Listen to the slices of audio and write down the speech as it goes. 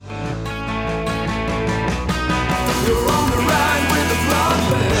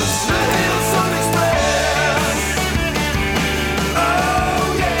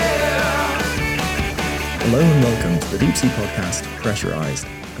Deep Sea podcast, Pressurised,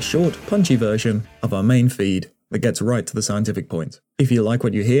 a short, punchy version of our main feed that gets right to the scientific point. If you like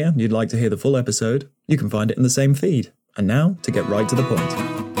what you hear and you'd like to hear the full episode, you can find it in the same feed. And now, to get right to the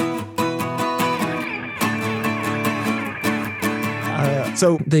point.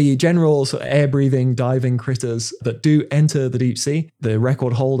 So the general sort of air-breathing, diving critters that do enter the deep sea, the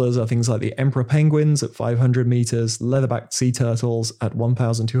record holders are things like the emperor penguins at 500 meters, leatherback sea turtles at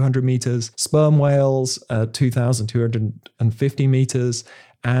 1,200 meters, sperm whales at 2,250 meters,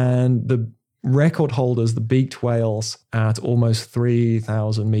 and the record holders, the beaked whales, at almost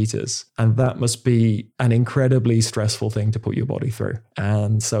 3,000 meters. And that must be an incredibly stressful thing to put your body through.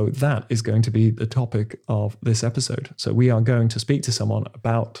 And so that is going to be the topic of this episode. So we are going to speak to someone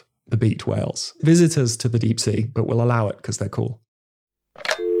about the beaked whales. Visitors to the deep sea, but we'll allow it because they're cool.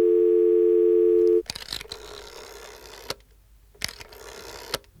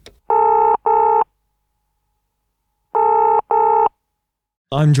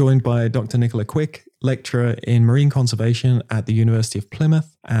 I'm joined by Dr. Nicola Quick, lecturer in marine conservation at the University of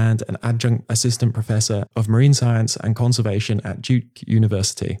Plymouth and an adjunct assistant professor of marine science and conservation at Duke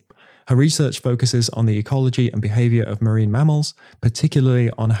University. Her research focuses on the ecology and behavior of marine mammals, particularly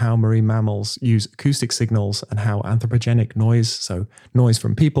on how marine mammals use acoustic signals and how anthropogenic noise, so noise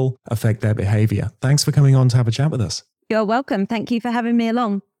from people, affect their behavior. Thanks for coming on to have a chat with us. You're welcome. Thank you for having me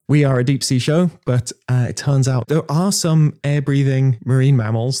along. We are a deep sea show, but it turns out there are some air-breathing marine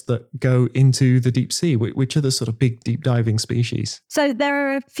mammals that go into the deep sea. Which are the sort of big deep diving species? So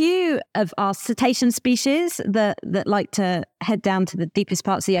there are a few of our cetacean species that like to head down to the deepest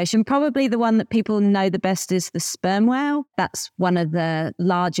parts of the ocean. Probably the one that people know the best is the sperm whale. That's one of the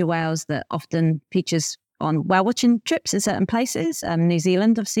larger whales that often features on whale watching trips in certain places. New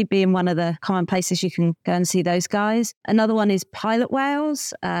Zealand, obviously, being one of the common places you can go and see those guys. Another one is pilot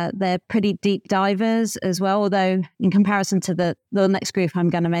whales. They're pretty deep divers as well, although in comparison to the next group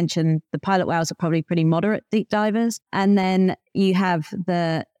I'm going to mention, the pilot whales are probably pretty moderate deep divers. And then you have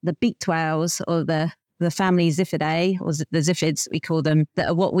the beaked whales, or the family Ziphidae, or the Ziphids we call them, that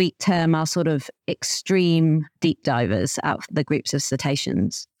are what we term our sort of extreme deep divers out of the groups of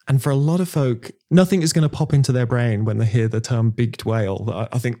cetaceans. And for a lot of folk, nothing is going to pop into their brain when they hear the term beaked whale.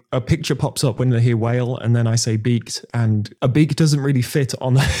 I think a picture pops up when they hear whale, and then I say beaked, and a beak doesn't really fit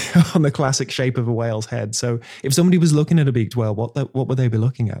on the classic shape of a whale's head. So if somebody was looking at a beaked whale, what would they be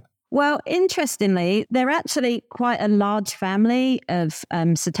looking at? Well, interestingly, they're actually quite a large family of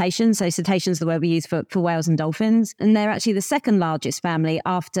cetaceans. So cetaceans are the word we use for whales and dolphins. And they're actually the second largest family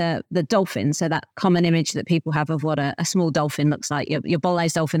after the dolphin. So that common image that people have of what a small dolphin looks like, your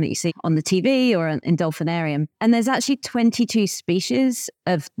bottlenose dolphin that you see on the TV or in Dolphinarium. And there's actually 22 species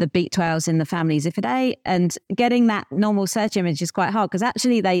of the beaked whales in the family Ziphidae. And getting that normal search image is quite hard because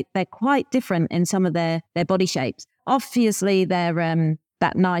actually they're quite different in some of their body shapes. Obviously, they're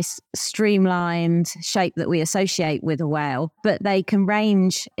that nice streamlined shape that we associate with a whale, but they can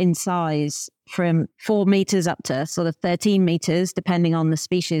range in size from 4 meters up to sort of 13 meters, depending on the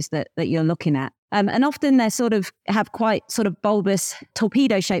species that you're looking at. And often they sort of have quite sort of bulbous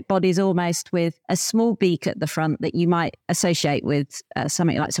torpedo-shaped bodies almost, with a small beak at the front that you might associate with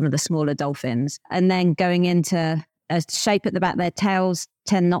something like some of the smaller dolphins. And then going into a shape at the back, their tails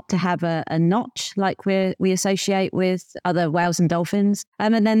tend not to have a notch like we associate with other whales and dolphins.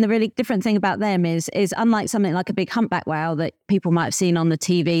 And then the really different thing about them is unlike something like a big humpback whale that people might have seen on the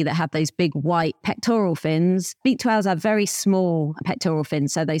TV that have those big white pectoral fins, beaked whales have very small pectoral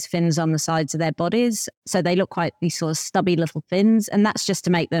fins, so those fins on the sides of their bodies. So they look quite these sort of stubby little fins, and that's just to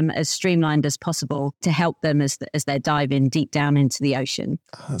make them as streamlined as possible to help them as they're diving deep down into the ocean.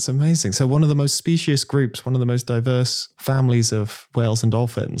 Oh, that's amazing. So one of the most specious groups, one of the most diverse families of whales and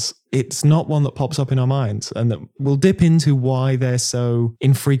dolphins. It's not one that pops up in our minds, and that we'll dip into why they're so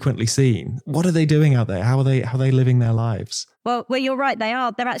infrequently seen. What are they doing out there? How are they living their lives? Well, you're right. They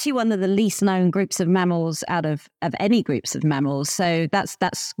are. They're actually one of the least known groups of mammals out of any groups of mammals. So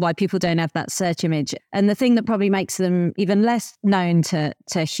that's why people don't have that search image. And the thing that probably makes them even less known to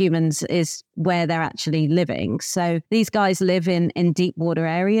humans is where they're actually living. So these guys live in deep water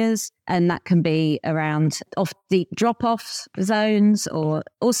areas, and that can be around off deep drop-off zones, or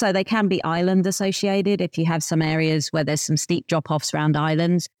also they can be island associated if you have some areas where there's some steep drop-offs around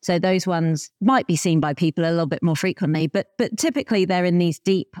islands. So those ones might be seen by people a little bit more frequently, but typically they're in these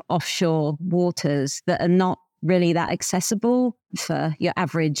deep offshore waters that are not really that accessible for your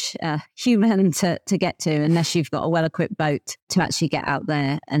average human to get to, unless you've got a well-equipped boat to actually get out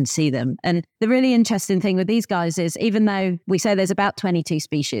there and see them. And the really interesting thing with these guys is, even though we say there's about 22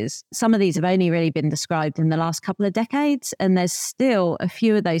 species, some of these have only really been described in the last couple of decades, and there's still a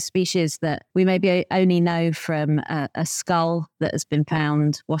few of those species that we maybe only know from a skull that has been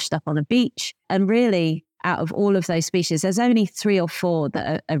found washed up on a beach. And really, out of all of those species, there's only 3 or 4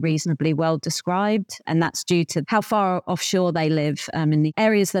 that are reasonably well described. And that's due to how far offshore they live, in the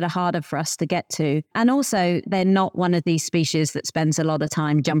areas that are harder for us to get to. And also, they're not one of these species that spends a lot of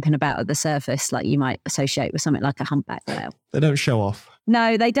time jumping about at the surface like you might associate with something like a humpback whale. They don't show off.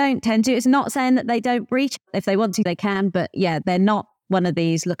 No, they don't tend to. It's not saying that they don't breach. If they want to, they can. But yeah, they're not one of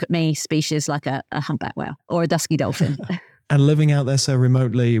these look at me species like a humpback whale or a dusky dolphin. And living out there so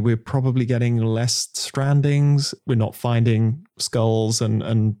remotely, we're probably getting less strandings. We're not finding skulls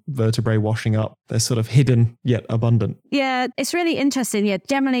and vertebrae washing up. They're sort of hidden yet abundant. Yeah, it's really interesting. Yeah,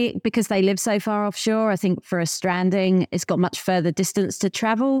 generally, because they live so far offshore, I think for a stranding, it's got much further distance to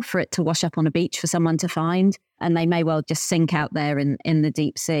travel for it to wash up on a beach for someone to find. And they may well just sink out there in the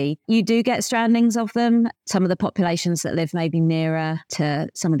deep sea. You do get strandings of them. Some of the populations that live maybe nearer to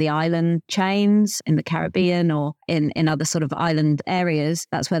some of the island chains in the Caribbean or in other sort of island areas,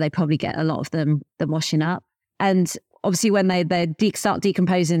 that's where they probably get a lot of them washing up. And obviously when they start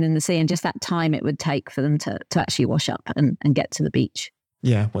decomposing in the sea, and just that time it would take for them to actually wash up and get to the beach.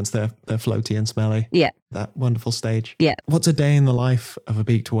 Yeah, once they're floaty and smelly. Yeah. That wonderful stage. Yeah. What's a day in the life of a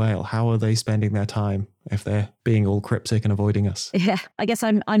beaked whale? How are they spending their time if they're being all cryptic and avoiding us? Yeah, I guess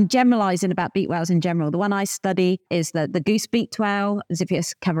I'm generalizing about beaked whales in general. The one I study is the goose-beaked whale,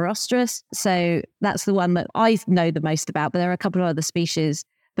 Xiphias cavarostris. So that's the one that I know the most about, but there are a couple of other species.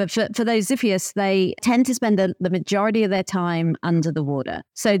 But for those Xiphias, they tend to spend the majority of their time under the water.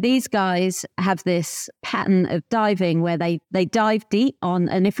 So these guys have this pattern of diving where they dive deep on,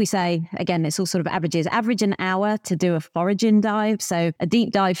 and if we say, again, it's all sort of averages, average an hour to do a foraging dive. So a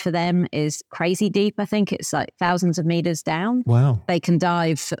deep dive for them is crazy deep. I think it's like thousands of meters down. Wow. They can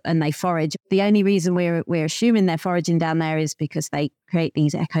dive and they forage. The only reason we're assuming they're foraging down there is because they create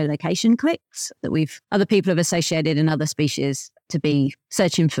these echolocation clicks that other people have associated in other species to be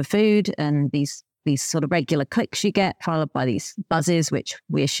searching for food, and these sort of regular clicks you get followed by these buzzes, which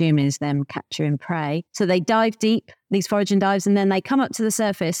we assume is them capturing prey. So they dive deep, these foraging dives, and then they come up to the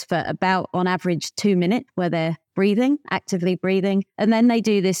surface for about, on average, 2 minutes where they're breathing, actively breathing. And then they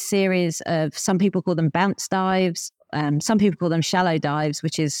do this series of, some people call them bounce dives. Some people call them shallow dives,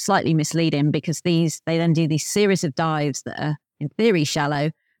 which is slightly misleading because they then do these series of dives that are in theory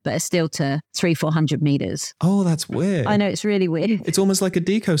shallow, but are still to 300-400 meters. Oh, that's weird. I know, it's really weird. It's almost like a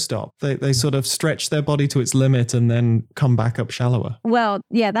deco stop. They sort of stretch their body to its limit and then come back up shallower. Well,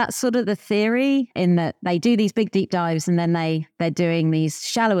 yeah, that's sort of the theory, in that they do these big deep dives and then they're doing these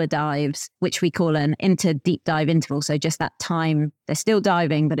shallower dives, which we call an inter-deep dive interval. So just that time, they're still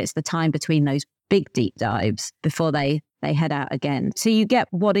diving, but it's the time between those big deep dives before they head out again. So you get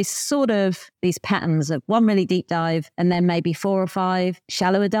what is sort of these patterns of one really deep dive and then maybe 4 or 5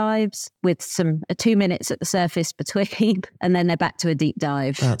 shallower dives with 2 minutes at the surface between, and then they're back to a deep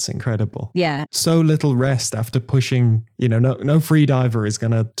dive. That's incredible. Yeah. So little rest after pushing, no free diver is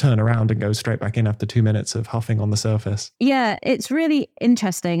going to turn around and go straight back in after 2 minutes of huffing on the surface. Yeah, it's really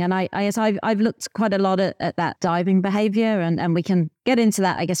interesting. And I've looked quite a lot at that diving behavior, and we can get into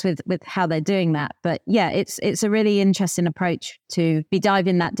that, I guess, with how they're doing that. But yeah, it's a really interesting approach to be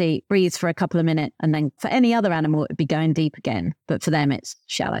diving that deep, breathe for a couple of minutes, and then for any other animal, it'd be going deep again. But for them, it's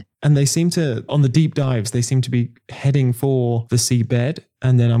shallow. And they seem to, on the deep dives, they seem to be heading for the seabed.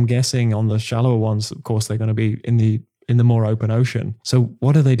 And then I'm guessing on the shallower ones, of course, they're going to be in the more open ocean. So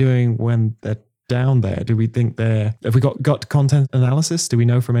what are they doing when they're down there? Do we think have we got content analysis? Do we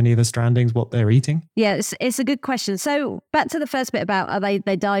know from any of the strandings what they're eating? Yeah, it's a good question. So back to the first bit about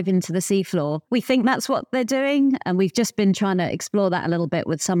they dive into the seafloor. We think that's what they're doing. And we've just been trying to explore that a little bit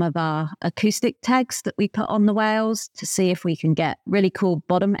with some of our acoustic tags that we put on the whales to see if we can get really cool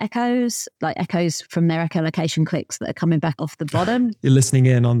bottom echoes, like echoes from their echolocation clicks that are coming back off the bottom. You're listening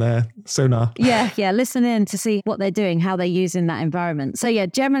in on their sonar. Yeah, listen in to see what they're doing, how they're using that environment. So yeah,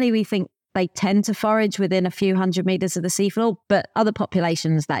 generally we think they tend to forage within a few hundred meters of the seafloor, but other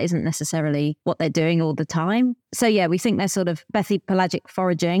populations, that isn't necessarily what they're doing all the time. So yeah, we think they're sort of bathypelagic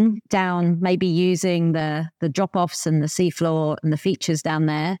foraging down, maybe using the drop-offs and the seafloor and the features down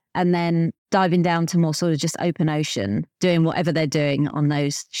there, and then diving down to more sort of just open ocean, doing whatever they're doing on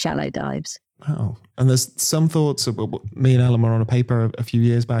those shallow dives. Oh, and there's some thoughts of me and Ellen were on a paper a few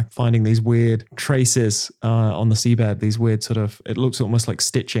years back, finding these weird traces on the seabed, these weird sort of, it looks almost like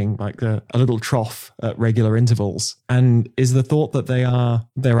stitching, like a little trough at regular intervals. And is the thought that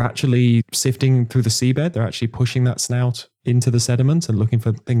they're actually sifting through the seabed? They're actually pushing that snout into the sediment and looking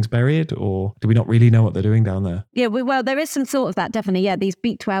for things buried, or do we not really know what they're doing down there? Yeah, well, there is some sort of that, definitely. Yeah, these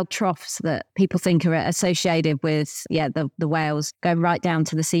beaked whale troughs that people think are associated with, the whales going right down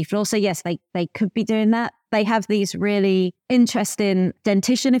to the seafloor. So yes, they could be doing that. They have these really interesting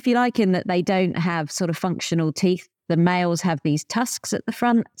dentition, if you like, in that they don't have sort of functional teeth. The males have these tusks at the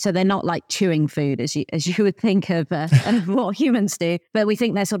front, so they're not like chewing food as you would think of what humans do. But we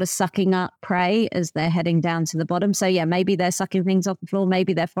think they're sort of sucking up prey as they're heading down to the bottom. So yeah, maybe they're sucking things off the floor.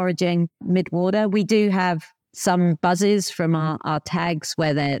 Maybe they're foraging mid-water. We do have some buzzes from our tags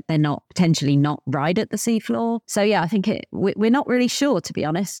where they're not potentially not right at the seafloor. So yeah, I think we're not really sure, to be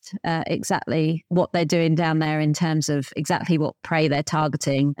honest, exactly what they're doing down there in terms of exactly what prey they're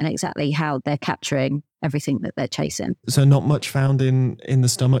targeting and exactly how they're capturing everything that they're chasing. So not much found in the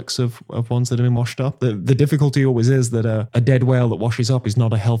stomachs of ones that have been washed up. The difficulty always is that a dead whale that washes up is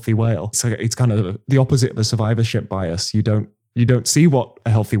not a healthy whale. So it's kind of the opposite of the survivorship bias. You don't see what a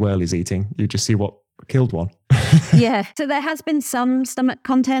healthy whale is eating. You just see what killed one. Yeah. So there has been some stomach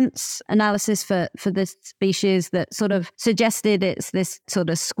contents analysis for this species that sort of suggested it's this sort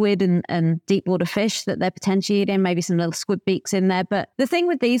of squid and deep water fish that they're potentially eating, maybe some little squid beaks in there. But the thing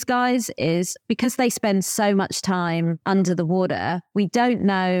with these guys is because they spend so much time under the water, we don't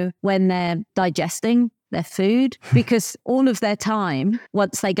know when they're digesting their food, because all of their time,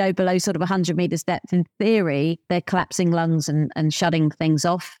 once they go below sort of 100 meters depth, in theory, they're collapsing lungs and shutting things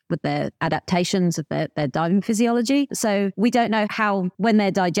off with their adaptations of their diving physiology. So we don't know when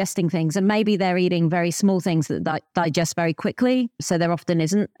they're digesting things, and maybe they're eating very small things that digest very quickly. So there often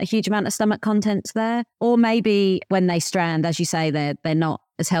isn't a huge amount of stomach contents there. Or maybe when they strand, as you say, they're not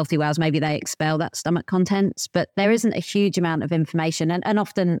as healthy whales, maybe they expel that stomach contents, but there isn't a huge amount of information. And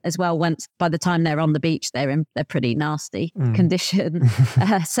often as well, by the time they're on the beach, they're pretty nasty condition.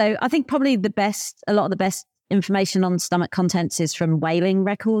 So I think probably a lot of the best information on stomach contents is from whaling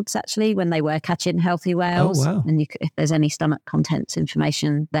records, actually, when they were catching healthy whales. Oh, wow. And if there's any stomach contents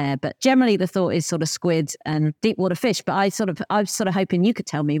information there. But generally the thought is sort of squid and deep water fish. But I was sort of hoping you could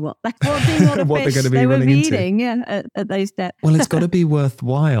tell me what deep water what fish they're going to be they were running into. eating at those depths. Well, it's got to be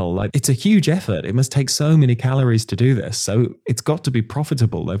worthwhile. Like, it's a huge effort. It must take so many calories to do this. So it's got to be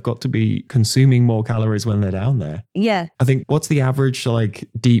profitable. They've got to be consuming more calories when they're down there. Yeah. I think, what's the average like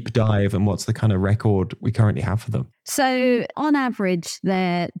deep dive, and what's the kind of record we currently have for them? So on average,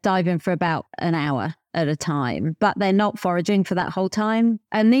 they're diving for about an hour at a time, but they're not foraging for that whole time.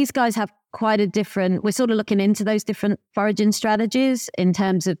 And these guys have we're sort of looking into those different foraging strategies in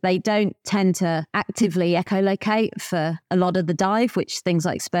terms of they don't tend to actively echolocate for a lot of the dive, which things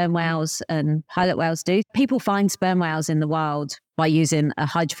like sperm whales and pilot whales do. People find sperm whales in the wild by using a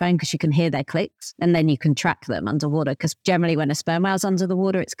hydrophone because you can hear their clicks, and then you can track them underwater, because generally when a sperm whale's under the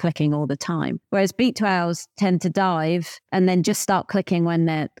water, it's clicking all the time. Whereas beaked whales tend to dive and then just start clicking when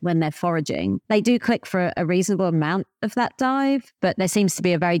they're foraging. They do click for a reasonable amount of that dive, but there seems to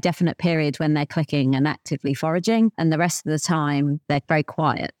be a very definite period when they're clicking and actively foraging, and the rest of the time they're very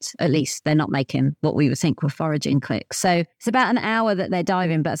quiet. At least they're not making what we would think were foraging clicks. So it's about an hour that they're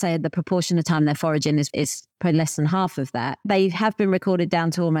diving, but say the proportion of time they're foraging is probably less than half of that. They have been recorded down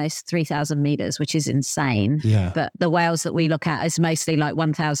to almost 3,000 meters, which is insane. Yeah. But the whales that we look at is mostly like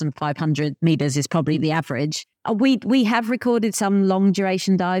 1,500 meters is probably the average. We have recorded some long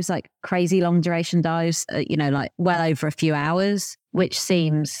duration dives, like crazy long duration dives, like well over a few hours, which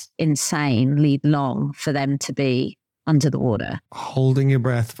seems insanely long for them to be under the water. Holding your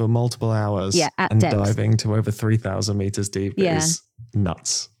breath for multiple hours at and depth. Diving to over 3,000 meters deep is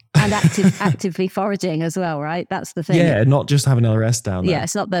nuts. And actively foraging as well, right? That's the thing. Yeah, not just having a rest down there. Yeah,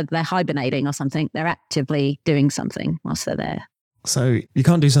 it's not that they're hibernating or something. They're actively doing something whilst they're there. So you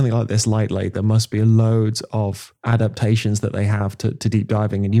can't do something like this lightly. There must be loads of adaptations that they have to deep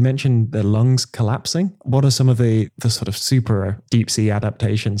diving. And you mentioned their lungs collapsing. What are some of the sort of super deep sea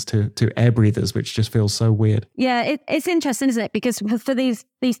adaptations to air breathers, which just feels so weird? Yeah, it's interesting, isn't it? Because for these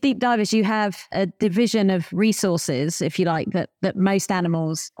deep divers, you have a division of resources, if you like, that most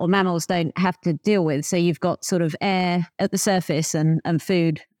animals or mammals don't have to deal with. So you've got sort of air at the surface and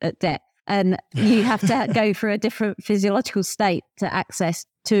food at depth. And you have to go through a different physiological state to access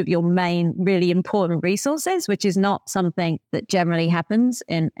two of your main really important resources, which is not something that generally happens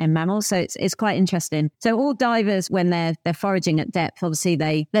in mammals. So it's quite interesting. So all divers, when they're foraging at depth, obviously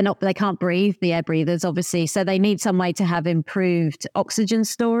they can't breathe, the air breathers, obviously. So they need some way to have improved oxygen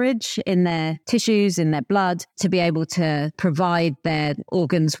storage in their tissues, in their blood, to be able to provide their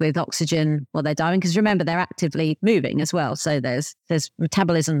organs with oxygen while they're diving. Because remember, they're actively moving as well. So there's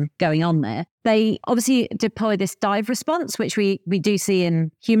metabolism going on there. They obviously deploy this dive response, which we do see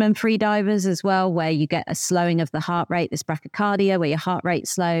in human free divers as well, where you get a slowing of the heart rate, this bradycardia, where your heart rate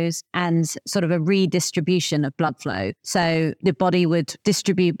slows, and sort of a redistribution of blood flow. So the body would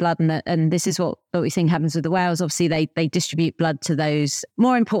distribute blood, and this is what we think happens with the whales. Obviously, they distribute blood to those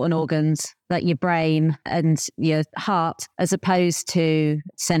more important organs, like your brain and your heart, as opposed to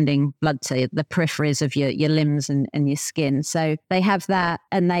sending blood to the peripheries of your limbs and your skin. So they have that,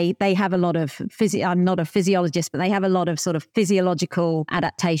 and they have a lot of I'm not a physiologist, but they have a lot of sort of physiological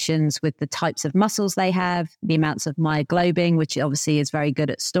adaptations with the types of muscles they have, the amounts of myoglobin, which obviously is very good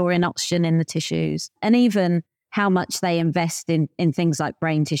at storing oxygen in the tissues, and even how much they invest in things like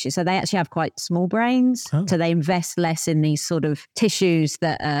brain tissue. So they actually have quite small brains. Oh. So they invest less in these sort of tissues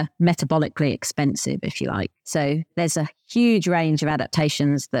that are metabolically expensive, if you like. So there's a huge range of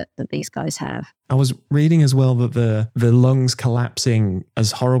adaptations that these guys have. I was reading as well that the lungs collapsing,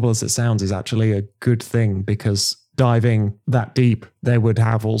 as horrible as it sounds, is actually a good thing, because diving that deep, they would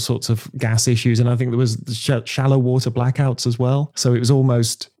have all sorts of gas issues. And I think there was shallow water blackouts as well. So it was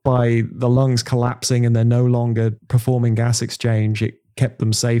almost by the lungs collapsing and they're no longer performing gas exchange, it kept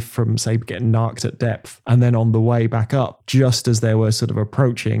them safe from, say, getting narked at depth. And then on the way back up, just as they were sort of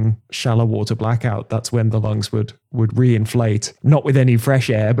approaching shallow water blackout, that's when the lungs would reinflate, not with any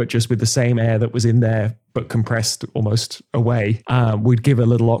fresh air, but just with the same air that was in there, but compressed almost away. Would give a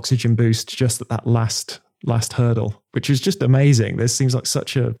little oxygen boost just at that last hurdle, which is just amazing. This seems like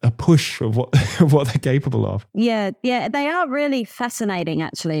such a push of what they're capable of. Yeah, they are really fascinating,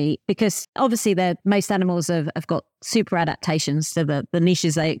 actually, because obviously most animals have got super adaptations to the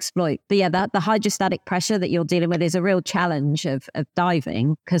niches they exploit. But yeah, the hydrostatic pressure that you're dealing with is a real challenge of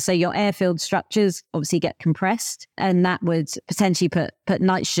diving, because so your airfield structures obviously get compressed, and that would potentially put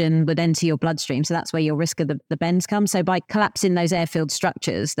nitrogen would enter your bloodstream. So that's where your risk of the bends come. So by collapsing those airfield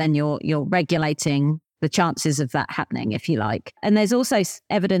structures, then you're regulating the chances of that happening, if you like. And there's also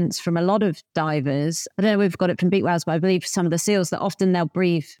evidence from a lot of divers, I don't know if we've got it from beaked whales, but I believe some of the seals, that often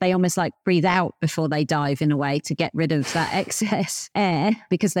they almost like breathe out before they dive in a way to get rid of that excess air,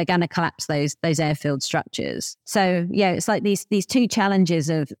 because they're going to collapse those airfield structures. So yeah, it's like these two challenges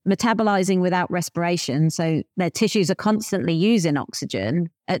of metabolizing without respiration. So their tissues are constantly using oxygen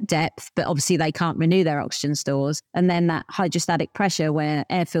at depth, but obviously they can't renew their oxygen stores. And then that hydrostatic pressure, where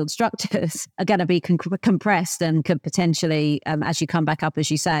airfield structures are going to be compressed and could potentially, as you come back up, as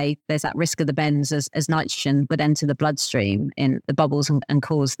you say, there's that risk of the bends as nitrogen would enter the bloodstream in the bubbles and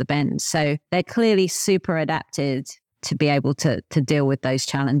cause the bends. So they're clearly super adapted to be able to deal with those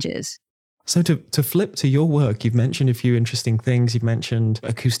challenges. So to flip to your work, you've mentioned a few interesting things. You've mentioned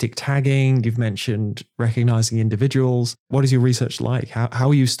acoustic tagging. You've mentioned recognizing individuals. What is your research like? How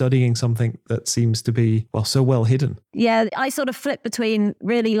are you studying something that seems to be, so well hidden? Yeah, I sort of flip between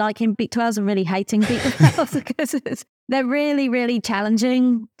really liking beaked whales and really hating beaked whales, because they're really, really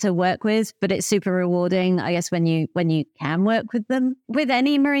challenging to work with, but it's super rewarding, I guess, when you can work with them. With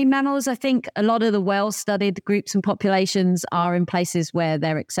any marine mammals, I think a lot of the well-studied groups and populations are in places where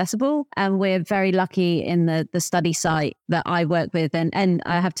they're accessible. And we're very lucky in the study site that I work with. And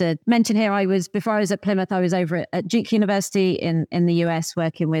I have to mention here, before I was at Plymouth, I was over at Duke University in the US,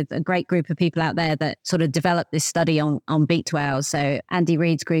 working with a great group of people out there that sort of developed this study on beaked whales. So Andy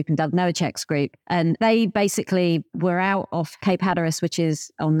Reid's group and Doug Nowacek's group. And they basically were out off Cape Hatteras, which is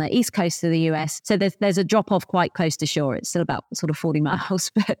on the east coast of the US. So there's a drop off quite close to shore. It's still about sort of 40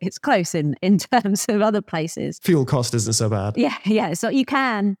 miles, but it's close in terms of other places. Fuel cost isn't so bad. Yeah. So you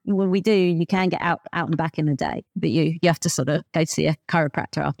can get out and back in a day, but you have to sort of go to see a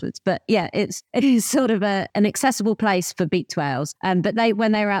chiropractor afterwards. But yeah, it is sort of an accessible place for beaked whales. But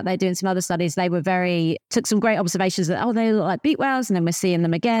when they were out there doing some other studies, they were took some great observations that, they look like beaked whales, and then we're seeing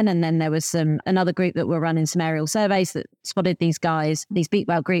them again. And then there was another group that were running some aerial surveys that spotted these beaked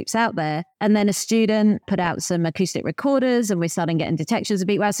whale groups out there. And then a student put out some acoustic recorders, and we're starting getting detections of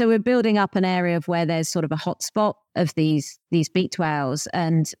beaked whales. So we're building up an area of where there's sort of a hot spot of these beaked whales.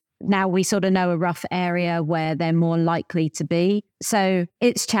 And now we sort of know a rough area where they're more likely to be. So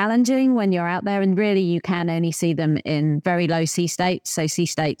it's challenging when you're out there, and really you can only see them in very low sea states. So sea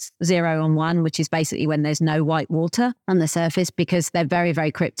states 0 and 1, which is basically when there's no white water on the surface, because they're very,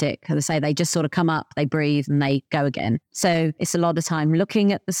 very cryptic. As I say, they just sort of come up, they breathe and they go again. So it's a lot of time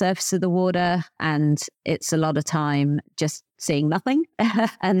looking at the surface of the water, and it's a lot of time just seeing nothing.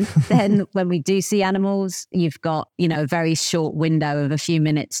 And then when we do see animals, you've got, a very short window of a few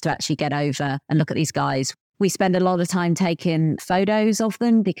minutes to actually get over and look at these guys. We spend a lot of time taking photos of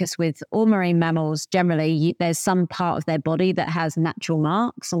them, because with all marine mammals, generally, there's some part of their body that has natural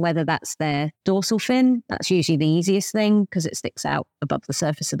marks, and whether that's their dorsal fin, that's usually the easiest thing because it sticks out above the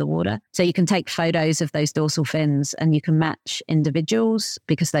surface of the water. So you can take photos of those dorsal fins and you can match individuals,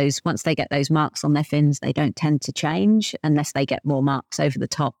 because once they get those marks on their fins, they don't tend to change unless they get more marks over the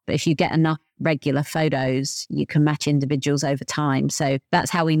top. But if you get enough regular photos, you can match individuals over time. So that's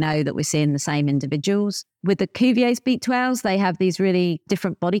how we know that we're seeing the same individuals. With the Cuvier's beaked whales, they have these really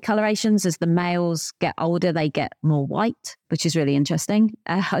different body colorations. As the males get older, they get more white, which is really interesting.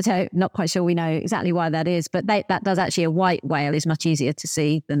 Not quite sure we know exactly why that is, but that does actually, a white whale is much easier to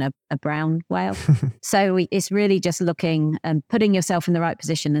see than a brown whale. So it's really just looking and putting yourself in the right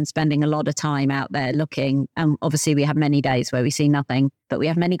position and spending a lot of time out there looking. And obviously we have many days where we see nothing, but we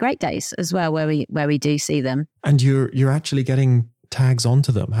have many great days as well where we do see them. And you're actually getting tags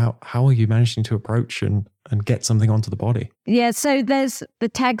onto them. How are you managing to approach and get something onto the body? Yeah, so there's the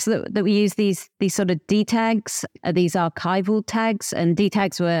tags that we use, these sort of D tags, these archival tags, and D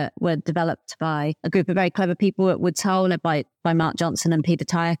tags were developed by a group of very clever people at Woods Hole, led by Mark Johnson and Peter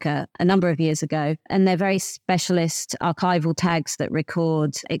Tyaker a number of years ago. And they're very specialist archival tags that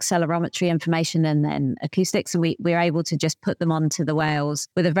record accelerometry information and then acoustics. And we're able to just put them onto the whales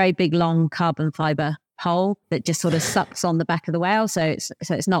with a very big, long carbon fiber hole that just sort of sucks on the back of the whale. So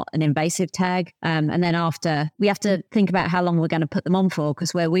it's not an invasive tag. And then after, we have to think about how long we're going to put them on for,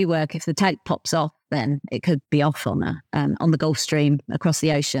 because where we work, if the tag pops off, then it could be off on the Gulf Stream across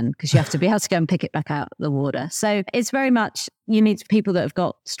the ocean, because you have to be able to go and pick it back out of the water. So it's very much, you need people that have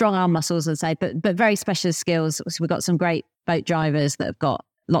got strong arm muscles, I'd say, but very specialist skills. So we've got some great boat drivers that have got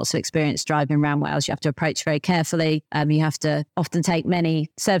lots of experience driving around whales. You have to approach very carefully. You have to often take many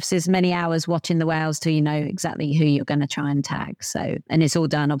hours watching the whales till you know exactly who you're going to try and tag. So, and it's all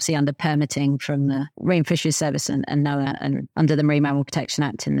done obviously under permitting from the Marine Fisheries Service and NOAA, and under the Marine Mammal Protection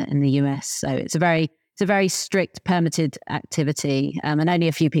Act in the US. So it's a very strict permitted activity, and only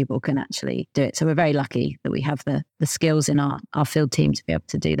a few people can actually do it. So we're very lucky that we have the skills in our field team to be able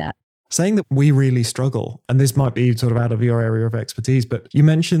to do that. Saying that we really struggle, and this might be sort of out of your area of expertise, but you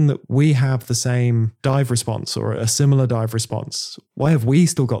mentioned that we have the same dive response or a similar dive response. Why have we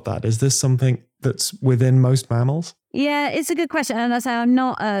still got that? Is this something that's within most mammals? Yeah, it's a good question. And I say I'm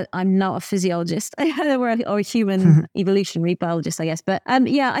not a physiologist or a human evolutionary biologist, I guess. But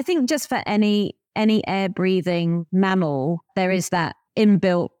yeah, I think just for any air-breathing mammal, there is that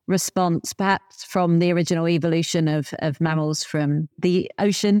inbuilt response, perhaps from the original evolution of mammals from the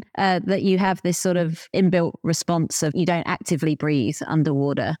ocean, that you have this sort of inbuilt response of you don't actively breathe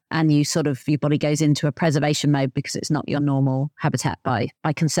underwater, and your body goes into a preservation mode because it's not your normal habitat by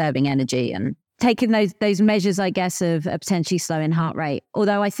conserving energy and taking those measures, I guess, of potentially slowing heart rate.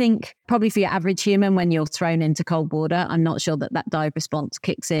 Although I think probably for your average human, when you're thrown into cold water, I'm not sure that dive response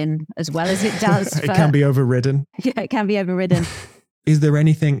kicks in as well as it does. It can be overridden. Yeah, it can be overridden. Is there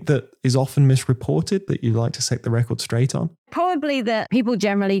anything that is often misreported that you'd like to set the record straight on? Probably that people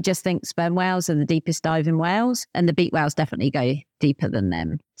generally just think sperm whales are the deepest diving whales, and the beaked whales definitely go deeper than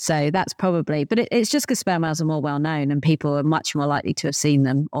them. So that's probably, but it's just because sperm whales are more well known and people are much more likely to have seen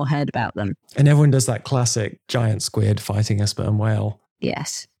them or heard about them. And everyone does that classic giant squid fighting a sperm whale.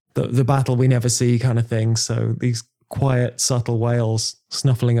 Yes. The battle we never see kind of thing. So these quiet, subtle whales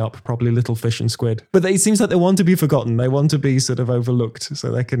snuffling up probably little fish and squid. But it seems like they want to be forgotten. They want to be sort of overlooked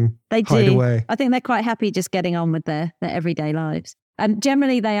so they can hide away. I think they're quite happy just getting on with their everyday lives.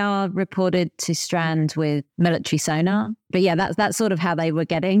 Generally, they are reported to strand with military sonar. But yeah, that's sort of how they were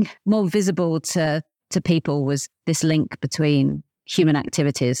getting more visible to people, was this link between human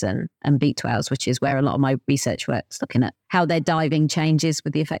activities and beaked whales, which is where a lot of my research works, looking at how their diving changes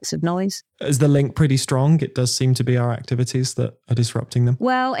with the effects of noise. Is the link pretty strong? It does seem to be our activities that are disrupting them.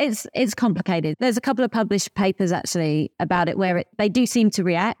 Well, it's complicated. There's a couple of published papers actually about it where they do seem to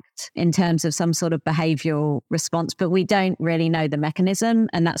react in terms of some sort of behavioural response, but we don't really know the mechanism,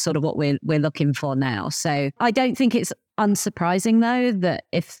 and that's sort of what we're looking for now. So I don't think it's unsurprising though that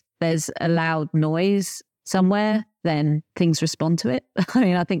if there's a loud noise somewhere, then things respond to it. I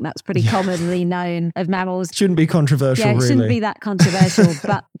mean, I think that's pretty commonly known of mammals. Shouldn't be controversial, really. It shouldn't be that controversial,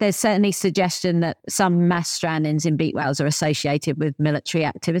 but there's certainly suggestion that some mass strandings in beaked whales are associated with military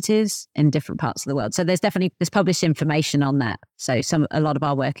activities in different parts of the world. So there's published information on that. So a lot of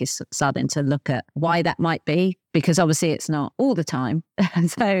our work is starting to look at why that might be, because obviously it's not all the time.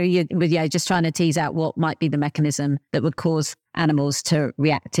 So you're just trying to tease out what might be the mechanism that would cause animals to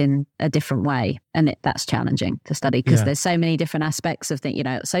react in a different way. And that's challenging to study because there's so many different aspects of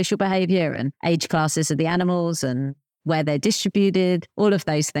social behavior and age classes of the animals and where they're distributed, all of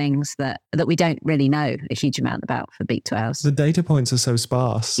those things that we don't really know a huge amount about for beaked whales. The data points are so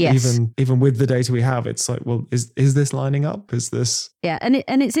sparse. Yes. Even with the data we have, it's like, well, is this lining up? Is this? Yeah, and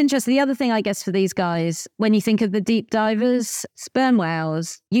it's interesting. The other thing, I guess, for these guys, when you think of the deep divers, sperm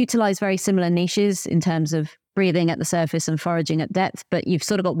whales utilize very similar niches in terms of breathing at the surface and foraging at depth, but you've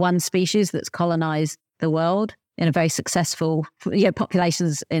sort of got one species that's colonized the world in a very successful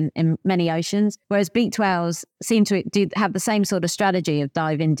populations in many oceans, whereas beaked whales seem to have the same sort of strategy of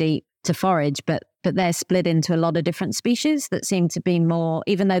diving deep to forage, but they're split into a lot of different species that seem to be more,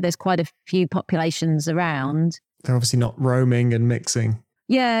 even though there's quite a few populations around. They're obviously not roaming and mixing.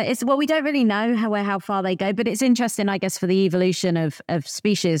 Yeah, we don't really know how far they go, but it's interesting, I guess, for the evolution of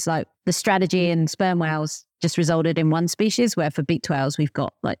species. Like the strategy in sperm whales just resulted in one species, where for beaked whales, we've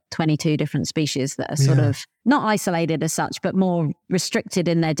got like 22 different species that are sort of not isolated as such, but more restricted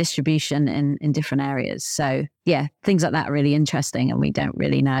in their distribution in different areas. So yeah, things like that are really interesting, and we don't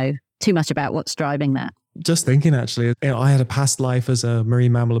really know too much about what's driving that. Just thinking, actually, I had a past life as a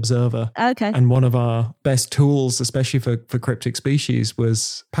marine mammal observer. Okay. And one of our best tools, especially for cryptic species,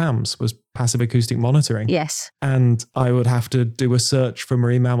 was PAMS, was passive acoustic monitoring. Yes. And I would have to do a search for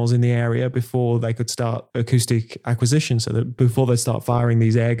marine mammals in the area before they could start acoustic acquisition, so that before they start firing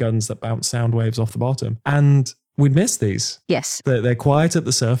these air guns that bounce sound waves off the bottom. And we'd miss these. Yes. They're quiet at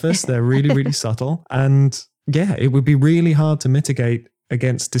the surface. They're really, really subtle. And yeah, it would be really hard to mitigate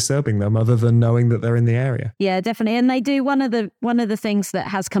against disturbing them other than knowing that they're in the area. Yeah, definitely. And they do, one of the things that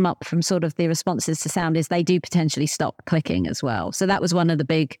has come up from sort of the responses to sound is they do potentially stop clicking as well. So that was one of the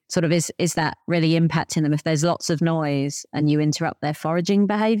big sort of, is that really impacting them? If there's lots of noise and you interrupt their foraging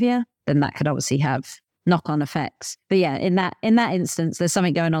behavior, then that could obviously have knock-on effects. But yeah, in that instance, there's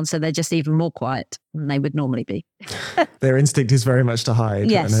something going on, so they're just even more quiet than they would normally be. Their instinct is very much to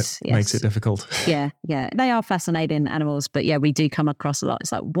hide, and it makes it difficult. Yeah. They are fascinating animals, but yeah, we do come across a lot.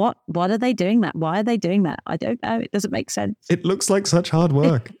 It's like, what are they doing that? Why are they doing that? I don't know. It doesn't make sense. It looks like such hard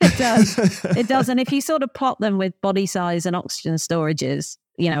work. It does. It does. And if you sort of plot them with body size and oxygen storages,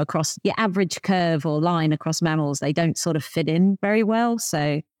 across your average curve or line across mammals, they don't sort of fit in very well.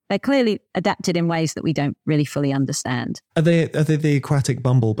 So they're clearly adapted in ways that we don't really fully understand. Are they the aquatic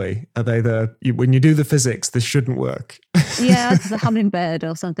bumblebee? Are they when you do the physics, this shouldn't work? Yeah, it's a hummingbird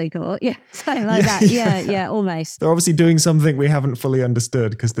or something. Or, something like that. Yeah, almost. They're obviously doing something we haven't fully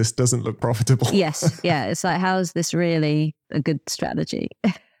understood because this doesn't look profitable. Yes, yeah. It's like, how is this really a good strategy?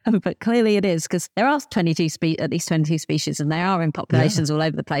 But clearly it is, because there are at least 22 species, and they are in populations all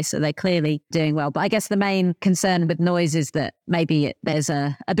over the place. So they're clearly doing well. But I guess the main concern with noise is that maybe there's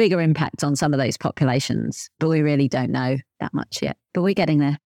a bigger impact on some of those populations, but we really don't know that much yet. But we're getting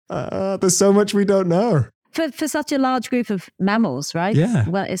there. There's so much we don't know. For such a large group of mammals, right? Yeah.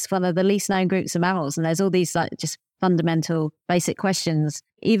 Well, it's one of the least known groups of mammals. And there's all these like just fundamental basic questions.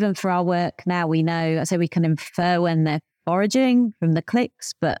 Even for our work now, we know, we can infer when they're foraging from the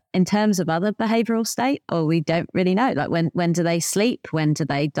clicks, but in terms of other behavioral state, we don't really know. Like when do they sleep? When do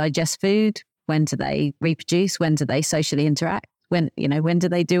they digest food? When do they reproduce? When do they socially interact? When do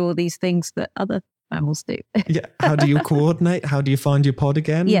they do all these things that other mammals do? Yeah. How do you coordinate? How do you find your pod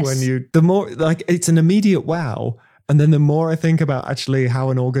again? Yes. The more, like, it's an immediate wow. And then the more I think about actually how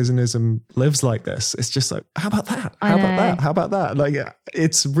an organism lives like this, it's just like, how about that? How about that? How about that? Like,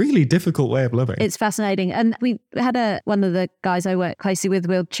 it's a really difficult way of living. It's fascinating. And we had one of the guys I work closely with,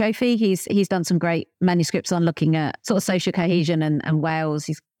 Will Trophy. He's done some great manuscripts on looking at sort of social cohesion and whales.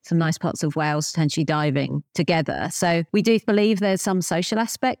 He's some nice parts of whales potentially diving together. So we do believe there's some social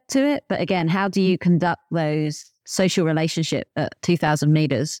aspect to it. But again, how do you conduct those social relationship at 2,000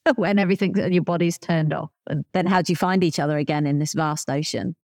 meters when everything and your body's turned off? And then how do you find each other again in this vast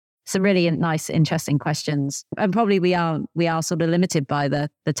ocean? Some really nice, interesting questions. And probably we are sort of limited by the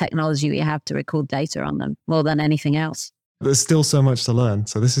technology we have to record data on them more than anything else. There's still so much to learn.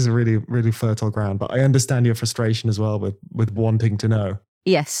 So this is a really, really fertile ground. But I understand your frustration as well with wanting to know.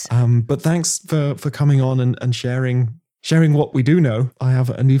 Yes. But thanks for coming on and sharing what we do know. I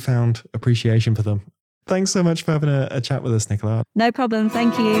have a newfound appreciation for them. Thanks so much for having a chat with us, Nicola. No problem.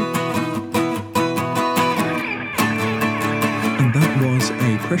 Thank you. Now that was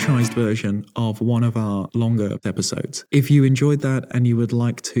a pressurized version of one of our longer episodes. If you enjoyed that and you would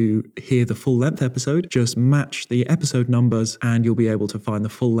like to hear the full length episode, just match the episode numbers and you'll be able to find the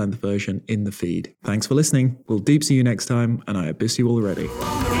full length version in the feed. Thanks for listening. We'll deep see you next time, and I abyss you already.